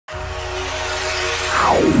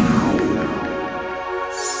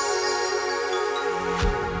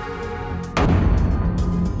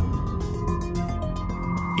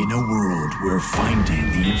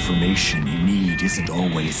finding the information you need isn't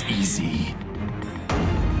always easy.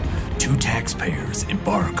 Two taxpayers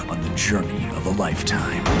embark on the journey of a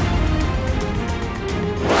lifetime.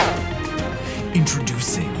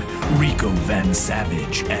 Introducing Rico Van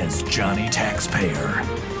Savage as Johnny Taxpayer.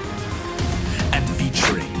 And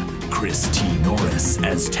featuring Chris T. Norris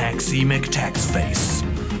as Taxi McTaxface.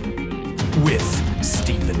 With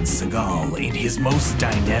Steven Seagal in his most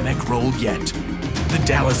dynamic role yet. The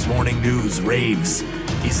Dallas Morning News raves.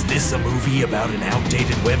 Is this a movie about an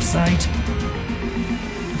outdated website?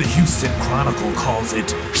 The Houston Chronicle calls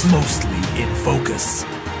it mostly in focus.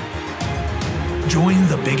 Join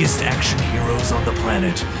the biggest action heroes on the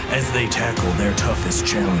planet as they tackle their toughest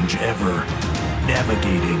challenge ever,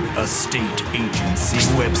 navigating a state agency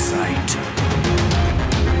website.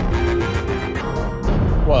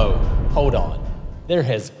 Whoa, hold on. There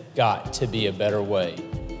has got to be a better way.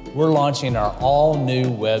 We're launching our all-new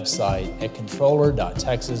website at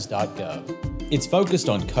Comptroller.Texas.Gov. It's focused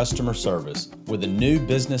on customer service with a new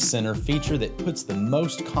Business Center feature that puts the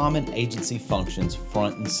most common agency functions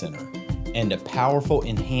front and center, and a powerful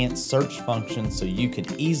enhanced search function so you can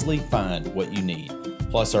easily find what you need.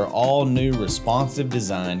 Plus, our all-new responsive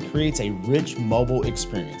design creates a rich mobile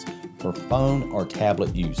experience for phone or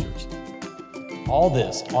tablet users. All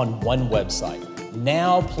this on one website,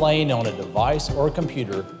 now playing on a device or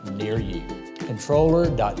computer near you.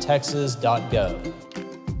 Comptroller.Texas.Gov.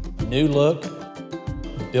 New look,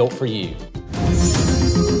 built for you.